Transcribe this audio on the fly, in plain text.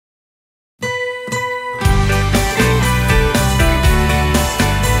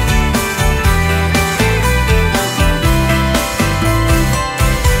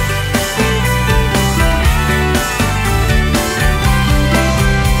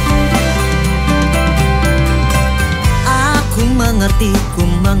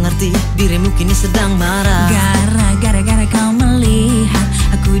kini sedang marah. Gara-gara kau melihat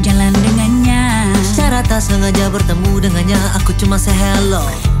aku jalan dengannya. Secara tak sengaja bertemu dengannya, aku cuma say hello.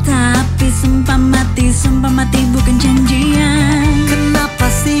 Tapi sumpah mati bukan janjian. Kenapa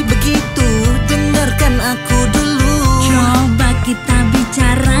sih begitu? Dengarkan aku dulu. Coba kita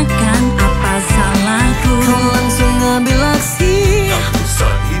bicarakan apa salahku. Kau langsung ambil aksi. Tak bisa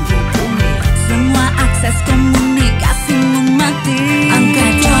dihubungi. Semua akses komunikasimu mati.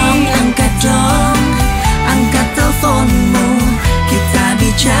 Angkat dong, angkat dong, angkat teleponmu. Kita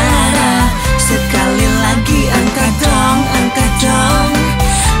bicara sekali lagi. Angkat dong, angkat dong,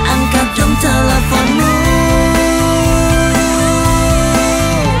 angkat dong teleponmu.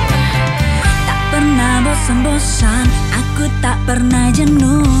 Tak pernah bosan-bosan, aku tak pernah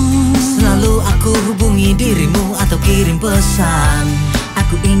jenuh. Selalu aku hubungi dirimu atau kirim pesan.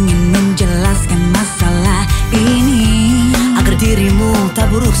 Aku ingin menjelaskan masalah ini agar dirimu tak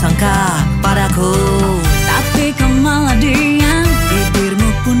buruk sangka padaku. tapi kau malah diam, bibirmu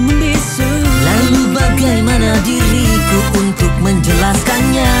pun membisu. Lalu bagaimana diriku untuk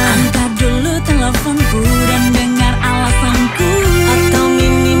menjelaskannya? Angkat dulu teleponku dan dengar alasanku. Atau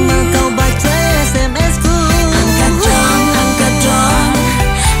minimal kau baca SMS-ku. Angkat dong, angkat dong,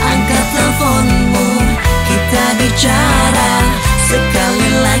 angkat teleponmu. Kita bicara sekali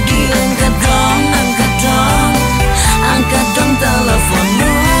lagi. Angkat dong, angkat dong, angkat dong teleponmu.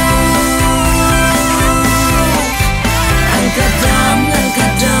 Angkat dong,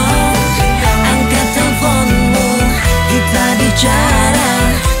 angkat dong, angkat teleponmu. Kita bicara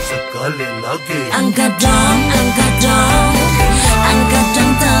Sekali lagi. angkat dong, angkat dong, angkat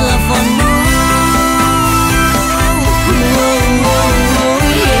dong teleponmu.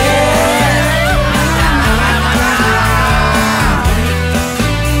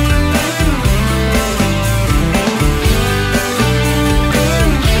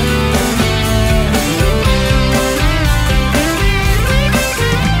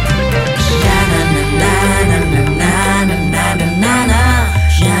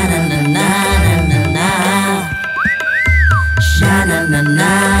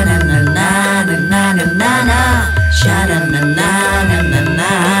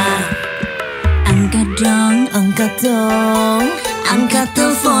 Angkat dong, Angkat dong, angkat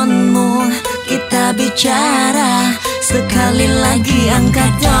teleponmu. Kita bicara sekali lagi.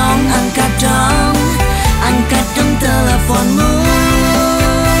 Angkat dong, angkat dong, angkat dong teleponmu.